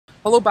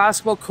Hello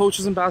basketball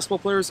coaches and basketball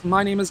players,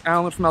 my name is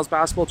Alan from Al's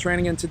Basketball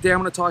Training, and today I'm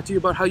going to talk to you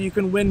about how you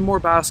can win more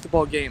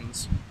basketball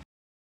games.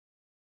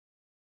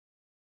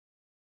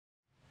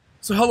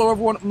 So hello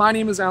everyone, my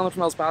name is Alan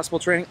from Al's Basketball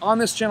Training. On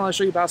this channel I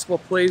show you basketball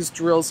plays,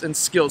 drills, and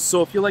skills.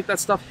 So if you like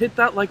that stuff, hit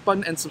that like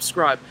button and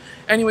subscribe.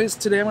 Anyways,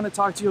 today I'm going to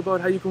talk to you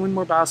about how you can win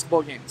more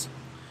basketball games.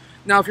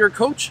 Now if you're a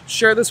coach,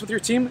 share this with your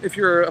team. If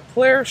you're a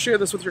player, share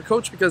this with your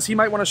coach because he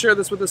might want to share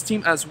this with his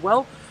team as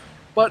well.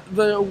 But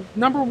the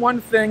number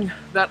one thing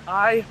that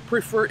I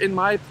prefer in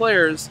my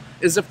players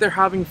is if they're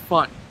having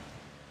fun.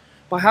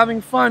 By having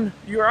fun,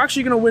 you're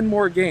actually going to win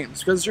more games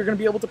because you're going to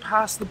be able to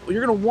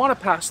you're going to want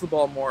to pass the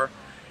ball more.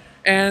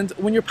 And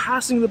when you're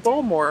passing the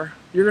ball more,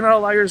 you're going to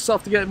allow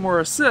yourself to get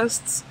more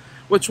assists,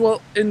 which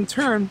will in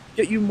turn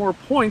get you more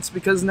points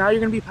because now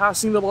you're going to be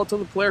passing the ball to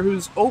the player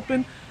who's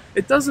open.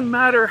 It doesn't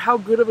matter how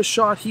good of a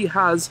shot he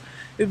has.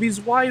 If he's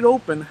wide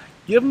open,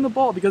 give him the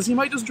ball because he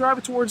might just drive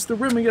it towards the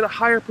rim and get a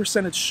higher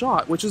percentage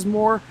shot, which is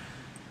more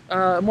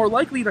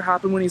likely to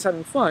happen when he's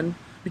having fun.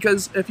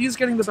 Because if he's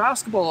getting the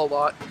basketball a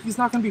lot, he's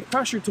not going to be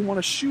pressured to want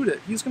to shoot it.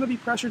 He's going to be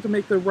pressured to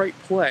make the right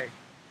play.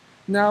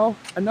 Now,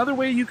 another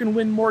way you can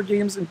win more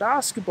games in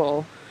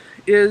basketball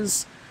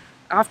is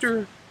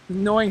after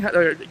knowing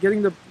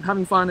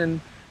having fun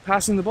and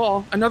passing the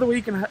ball. Another way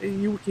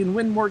you can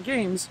win more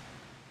games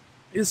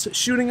is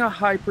shooting a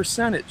high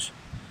percentage.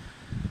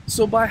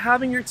 So by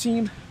having your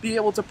team be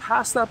able to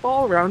pass that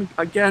ball around,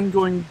 again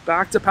going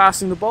back to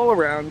passing the ball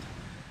around,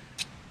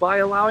 by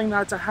allowing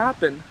that to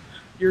happen,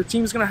 your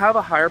team's going to have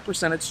a higher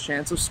percentage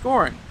chance of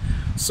scoring.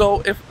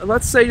 So if,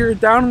 let's say you're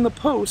down in the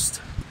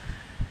post,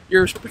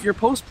 your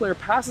post player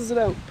passes it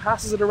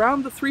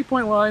around the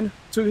three-point line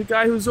to a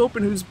guy who's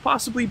open, who's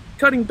possibly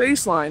cutting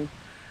baseline,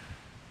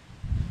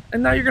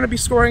 and now you're going to be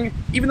scoring,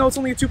 even though it's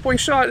only a two-point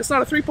shot. It's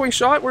not a three-point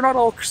shot. We're not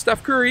all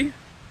Steph Curry.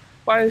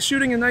 By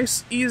shooting a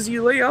nice, easy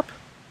layup,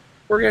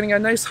 we're getting a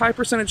nice high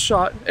percentage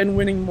shot and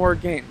winning more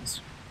games.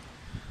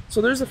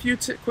 So there's a few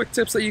quick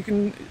tips that you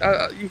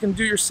can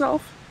do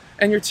yourself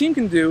and your team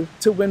can do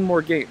to win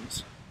more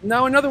games.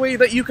 Now another way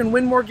that you can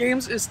win more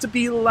games is to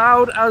be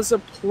loud as a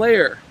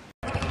player.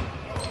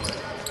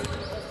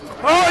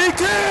 Oh, he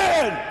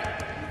did!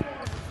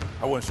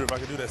 I wasn't sure if I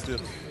could do that still.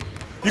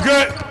 You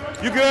good?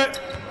 You good?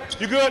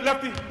 You good,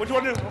 Lefty? What you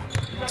want to do?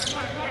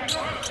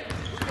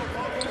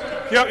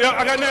 Yep,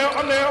 I got nail.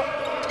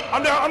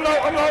 I'm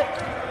low.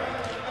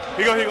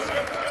 Here you go.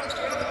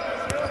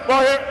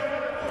 Ball here.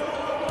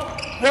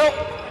 Help.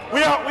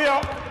 We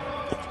out.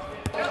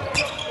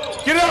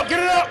 Get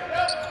it up.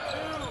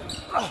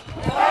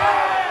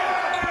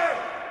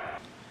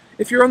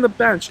 If you're on the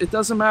bench, it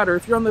doesn't matter.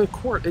 If you're on the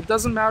court, it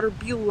doesn't matter.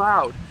 Be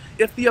loud.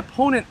 If the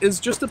opponent is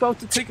just about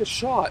to take a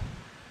shot,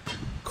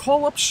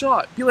 call up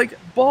shot. Be like,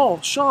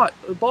 ball, shot,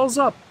 ball's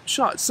up,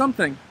 shot,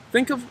 something.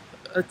 Think of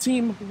a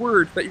team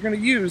word that you're going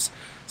to use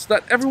so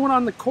that everyone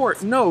on the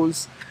court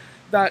knows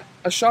that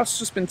a shot's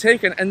just been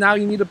taken and now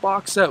you need to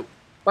box out.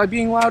 By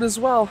being loud as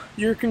well,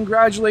 you're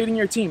congratulating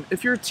your team.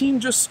 If your team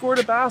just scored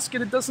a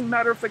basket, it doesn't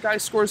matter if the guy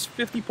scores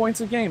 50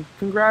 points a game.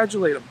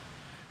 Congratulate him.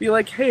 Be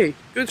like, hey,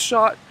 good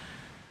shot.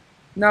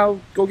 Now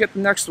go get the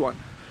next one.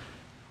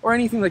 Or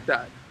anything like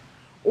that.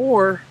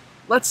 Or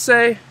let's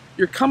say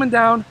you're coming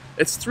down,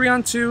 it's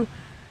 3-on-2,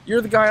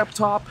 you're the guy up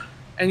top,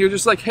 and you're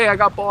just like, hey, I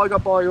got ball.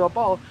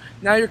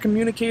 Now you're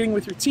communicating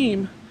with your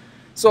team.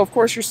 So of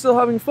course you're still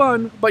having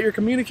fun, but you're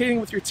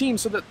communicating with your team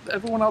so that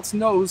everyone else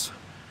knows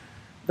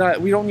that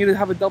we don't need to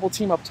have a double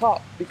team up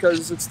top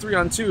because it's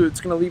 3-on-2,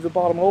 it's going to leave the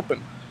bottom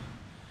open.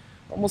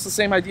 Almost the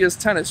same idea as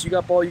tennis. You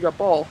got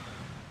ball.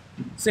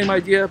 Same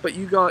idea, but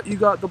you got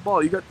the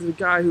ball. You got the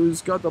guy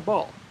who's got the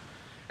ball.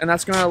 And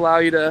that's going to allow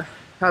you to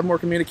have more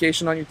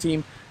communication on your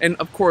team and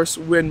of course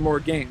win more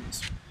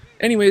games.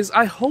 Anyways,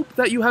 I hope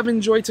that you have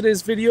enjoyed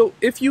today's video.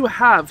 If you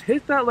have,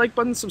 hit that like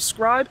button,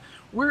 subscribe.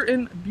 We're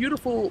in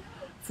beautiful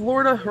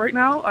Florida right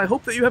now. I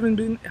hope that you have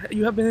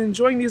been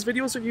enjoying these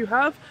videos. If you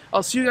have,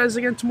 I'll see you guys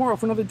again tomorrow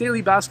for another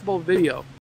daily basketball video.